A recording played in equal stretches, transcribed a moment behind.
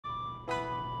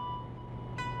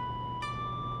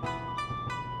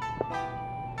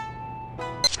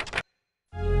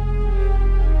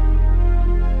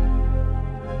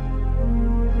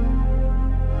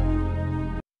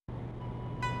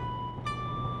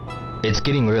It's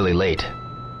getting really late.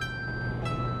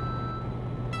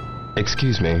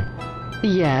 Excuse me.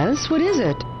 Yes, what is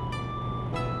it?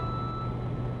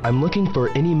 I'm looking for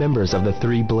any members of the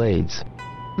Three Blades.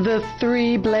 The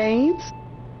Three Blades?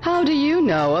 How do you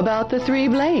know about the Three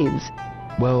Blades?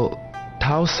 Well,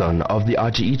 Tao-san of the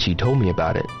Ajiichi told me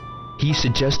about it. He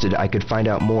suggested I could find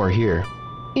out more here.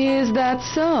 Is that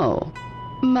so?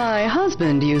 My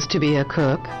husband used to be a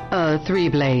cook, Three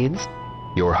Blades.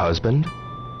 Your husband?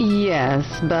 Yes,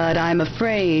 but I'm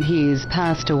afraid he's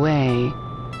passed away.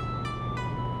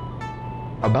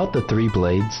 About the Three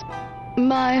Blades?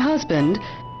 My husband,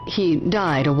 he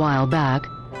died a while back,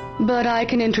 but I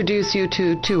can introduce you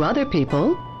to two other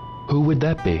people. Who would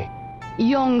that be?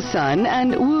 Yong-san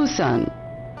and Woo-san.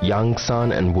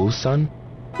 Yang-san and Woo-san?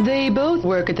 They both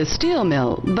work at the steel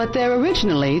mill, but they're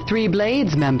originally Three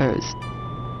Blades members.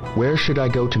 Where should I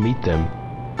go to meet them?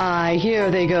 I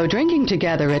hear they go drinking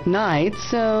together at night,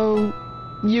 so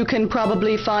you can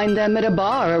probably find them at a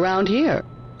bar around here.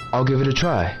 I'll give it a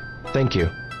try. Thank you.